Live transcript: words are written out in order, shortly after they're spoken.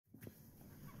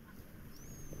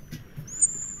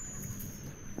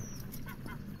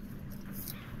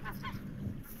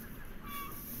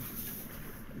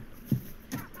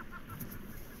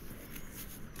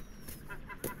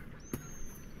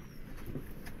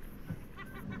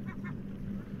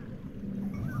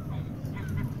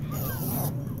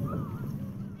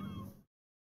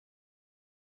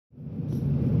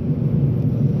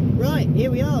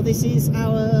here we are. This is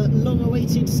our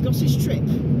long-awaited Scottish trip.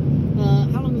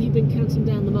 How long have you been counting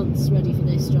down the months ready for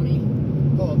this, Johnny?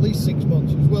 Oh, at least 6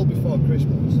 months. It was well before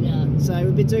Christmas. Yeah, so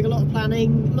we've been doing a lot of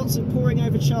planning, lots of poring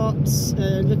over charts,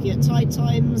 looking at tide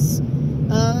times,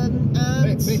 and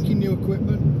making new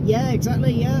equipment. Yeah,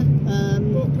 exactly. Yeah.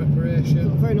 Boat preparation.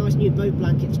 Got a very nice new boat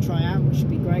blanket to try out, which should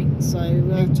be great. So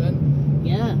new tent.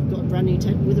 Yeah, got a brand new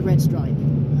tent with a red stripe.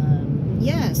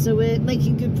 Yeah, so we're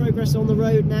making good progress on the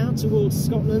road now towards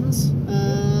Scotland,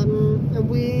 and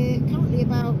we're currently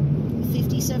about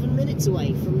 57 minutes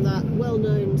away from that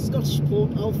well-known Scottish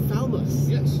port of Falmouth.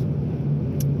 Yes.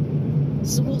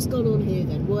 So what's gone on here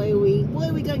then? Why are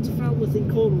we going to Falmouth in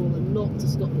Cornwall and not to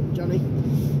Scotland, Johnny?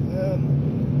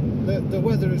 The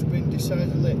weather has been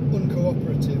decidedly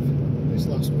uncooperative this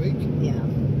last week. Yeah.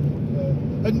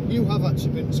 And you have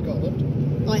actually been to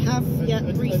Scotland. I have,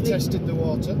 briefly. And tested the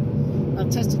water. I've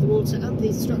tested the water and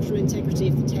the structural integrity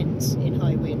of the tent in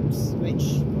high winds,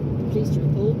 which, pleased to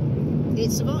report,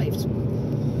 it survived.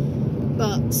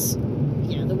 But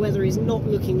yeah, the weather is not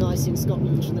looking nice in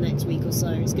Scotland for the next week or so.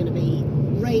 It's going to be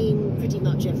rain pretty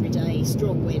much every day,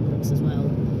 strong winds as well.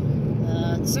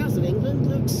 The south of England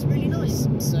looks really nice,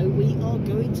 so we are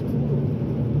going to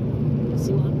Cornwall. Let's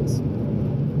see what happens.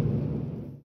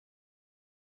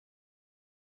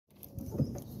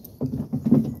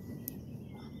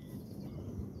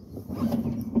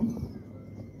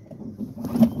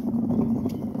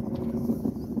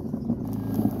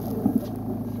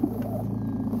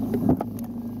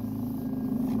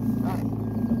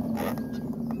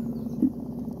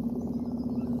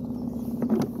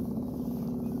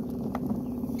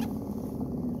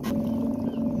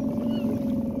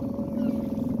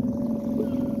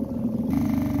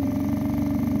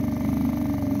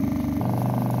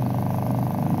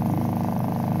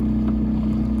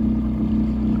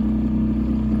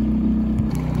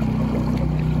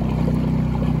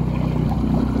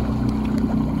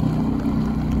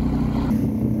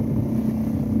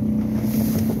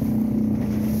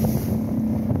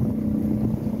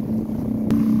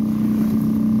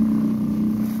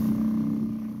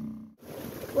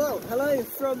 Hello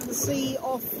from the sea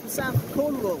off the south of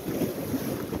Cornwall.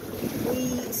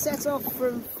 We set off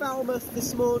from Falmouth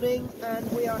this morning and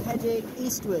we are heading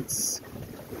eastwards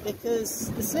because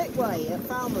the slipway at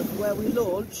Falmouth where we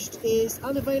launched is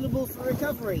unavailable for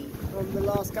recovery from the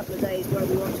last couple of days where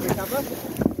we want to recover.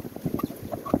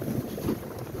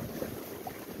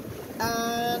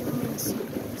 And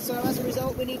so as a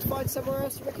result we need to find somewhere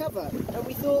else to recover. And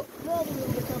we thought rather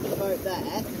than recover the boat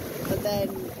there and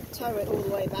then tow it all the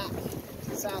way back to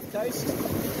the south coast,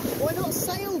 why not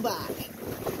sail back?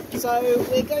 So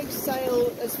we're going to sail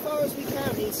as far as we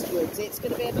can eastwards. It's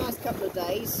going to be a nice couple of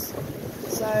days.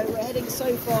 So we're heading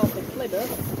so far for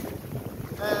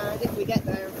Plymouth, and if we get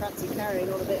there and fancy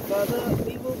carrying on a bit further,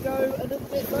 we will go a little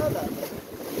bit further.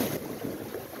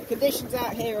 The conditions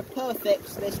out here are perfect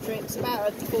for this trip. It's about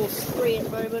a force 3 at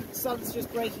the moment. The sun's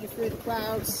just breaking through the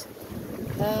clouds.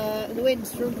 And the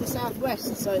wind's from the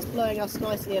southwest, so it's blowing us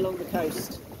nicely along the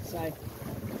coast. So,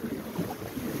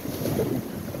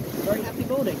 very happy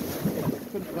morning.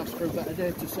 Couldn't have asked for a better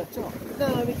day to set off.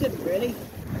 No, we couldn't really.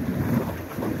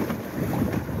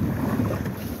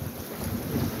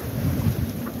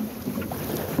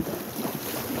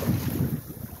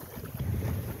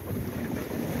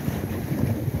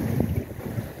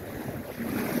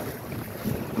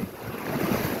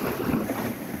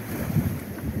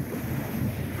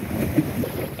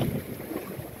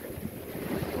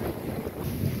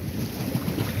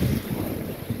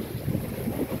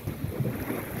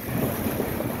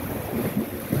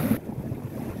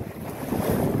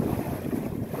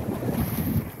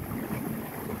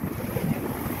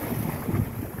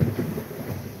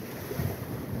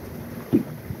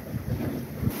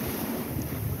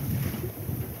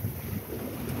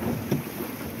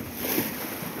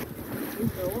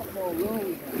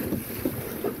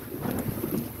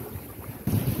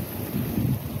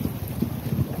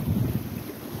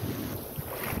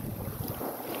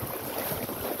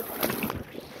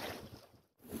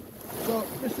 So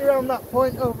just around that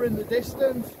point over in the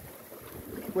distance,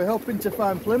 we're hoping to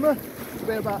find Plymouth. It's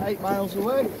be about 8 miles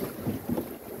away.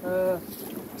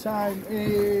 Time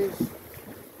is,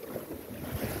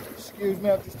 excuse me,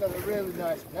 I've just had a really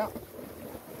nice nap.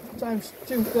 Time's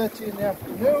 2:30 in the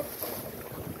afternoon.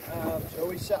 So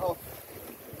we set off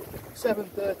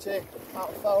 7:30 out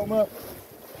of Falmouth.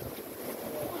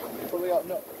 Probably got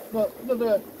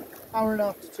another hour and a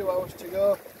half to 2 hours to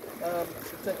go.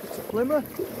 Should take it to Plymouth.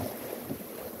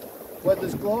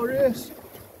 Weather's glorious.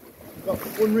 We've got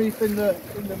one reef in the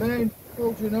main,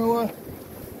 full Genoa.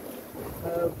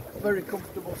 very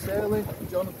comfortable sailing.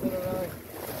 Jonathan and I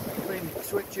have been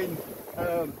switching,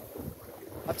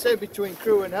 I'd say between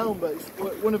crew and helm, but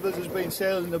one of us has been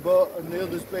sailing the boat and the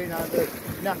other's been either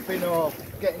napping or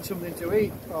getting something to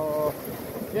eat, or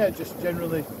yeah, just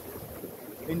generally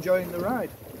enjoying the ride.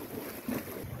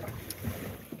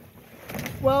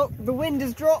 Well, the wind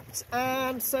has dropped,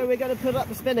 and so we're going to put up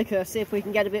the spinnaker, see if we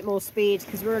can get a bit more speed,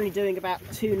 because we're only doing about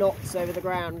 2 knots over the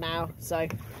ground now. So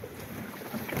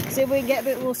see if we can get a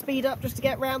bit more speed up just to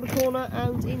get round the corner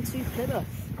and into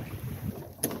Plymouth.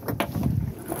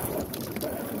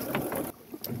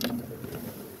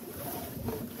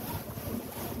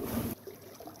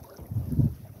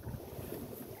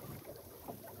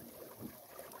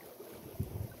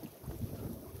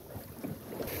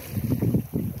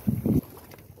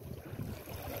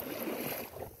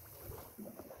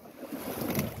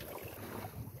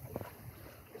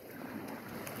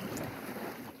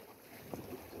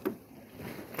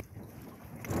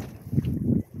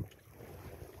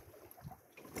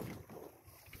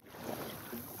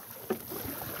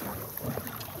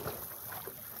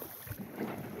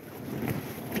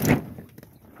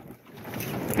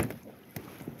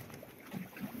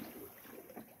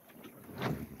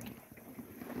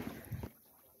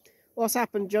 What's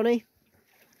happened, Johnny?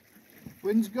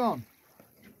 Wind's gone,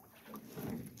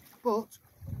 but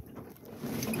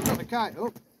we've got the kite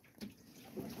up,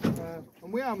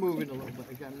 and we are moving a little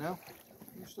bit again now.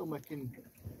 We're still making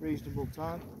reasonable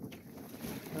time.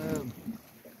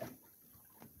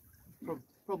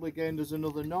 Probably gained us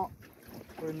another knot.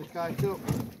 We're in the kite up.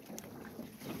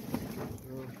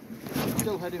 So,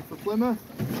 still heading for Plymouth.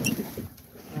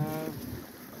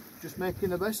 Just making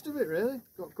the best of it, really.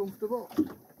 Got comfortable.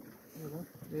 You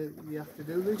know, you have to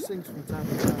do these things from time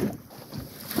to time.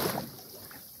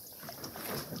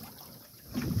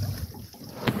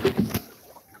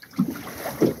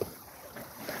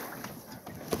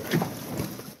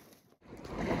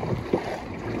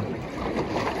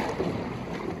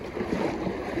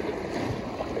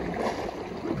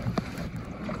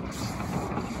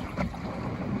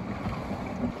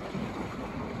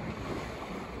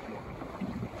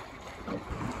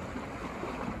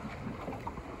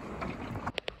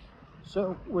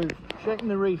 So we've shaken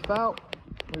the reef out,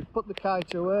 we've put the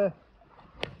kite away,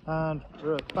 and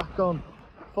we're back on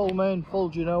full main, full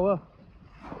Genoa.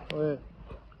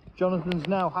 Jonathan's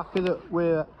now happy that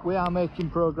we are making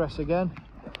progress again,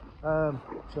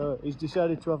 so he's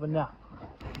decided to have a nap.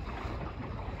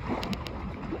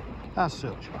 As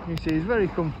such, you see he's very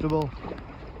comfortable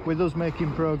with us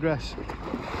making progress.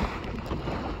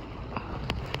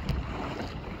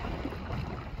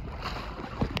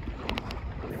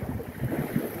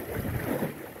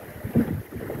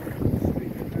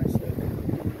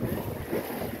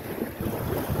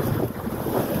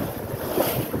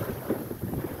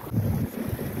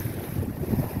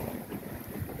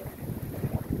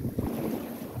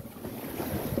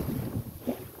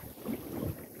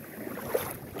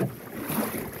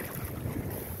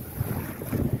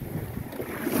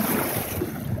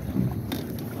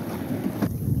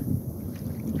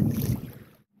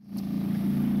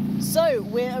 So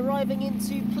we're arriving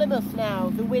into Plymouth now.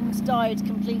 The wind died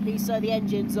completely, so the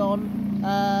engine's on,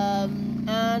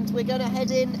 and we're going to head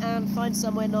in and find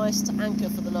somewhere nice to anchor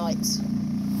for the night.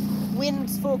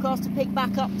 Wind's forecast to pick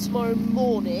back up tomorrow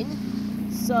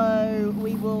morning, so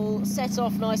we will set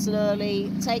off nice and early,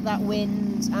 take that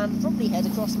wind, and probably head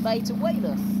across the bay to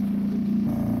Weymouth.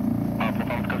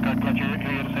 Glad you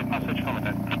hear the safe passage,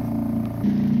 holiday.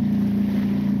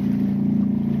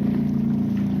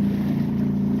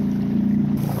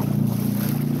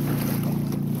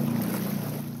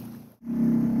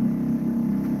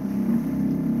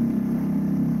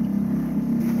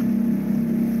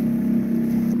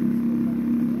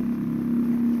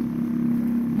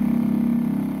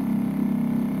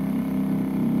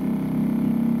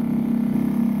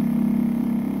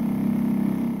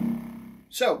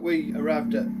 So we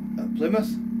arrived at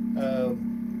Plymouth.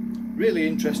 Really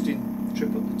interesting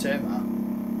trip up the Tamar.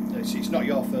 It's not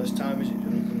your first time, is it,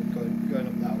 Jonathan, going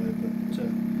up that way? But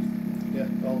yeah,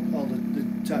 all the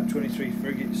Type 23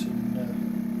 frigates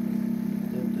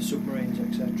and the submarines,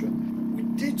 etc. We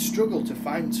did struggle to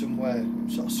find somewhere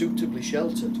sort of suitably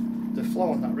sheltered. The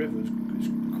flow on that river was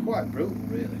quite brutal,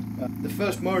 really. The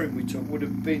first mooring we took would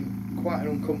have been quite an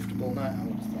uncomfortable night, I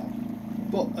would have thought.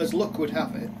 But as luck would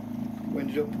have it, we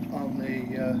ended up on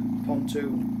the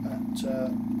pontoon at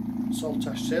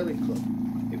Saltash Sailing Club.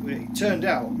 It turned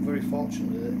out, very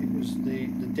fortunately, that it was the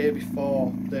day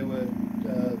before they were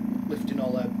lifting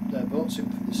all their boats in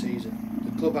for the season.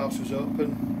 The clubhouse was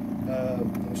open,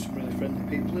 there were some really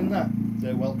friendly people in there.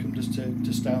 they welcomed us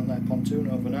to stay on their pontoon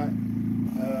overnight.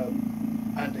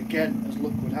 And again, as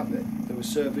luck would have it, they were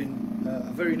serving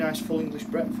a very nice full English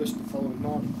breakfast the following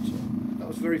morning, so that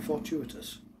was very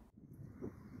fortuitous.